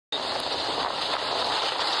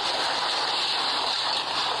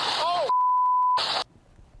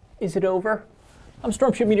Is it over? I'm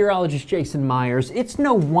Storm Shield meteorologist Jason Meyers. It's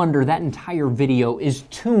no wonder that entire video is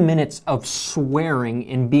 2 minutes of swearing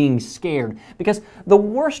and being scared, because the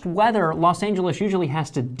worst weather Los Angeles usually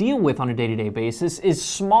has to deal with on a day-to-day basis is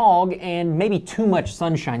smog and maybe too much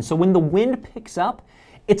sunshine. So when the wind picks up,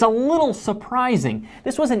 it's a little surprising.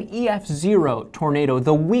 This was an EF0 tornado,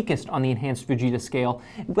 the weakest on the enhanced Fujita scale.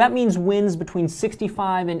 That means winds between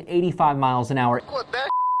 65 and 85 miles an hour. What that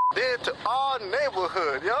did to our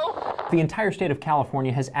neighborhood, yo? The entire state of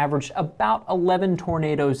California has averaged about 11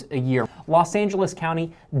 tornadoes a year. Los Angeles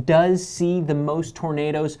County does see the most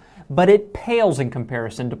tornadoes, but it pales in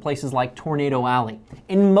comparison to places like Tornado Alley.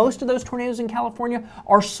 And most of those tornadoes in California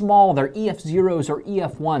are small. They're EF0s or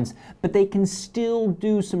EF1s, but they can still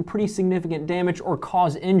do some pretty significant damage or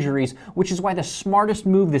cause injuries, which is why the smartest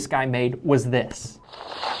move this guy made was this.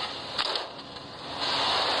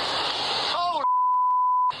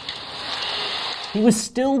 He was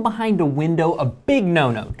still behind a window, a big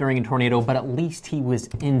no-no during a tornado, but at least he was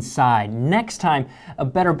inside. Next time, a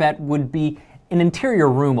better bet would be an interior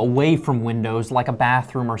room away from windows, like a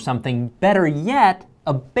bathroom or something. Better yet,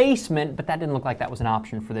 a basement, but that didn't look like that was an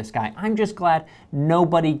option for this guy. I'm just glad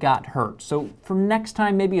nobody got hurt. So for next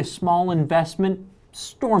time, maybe a small investment,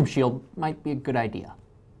 Storm Shield might be a good idea.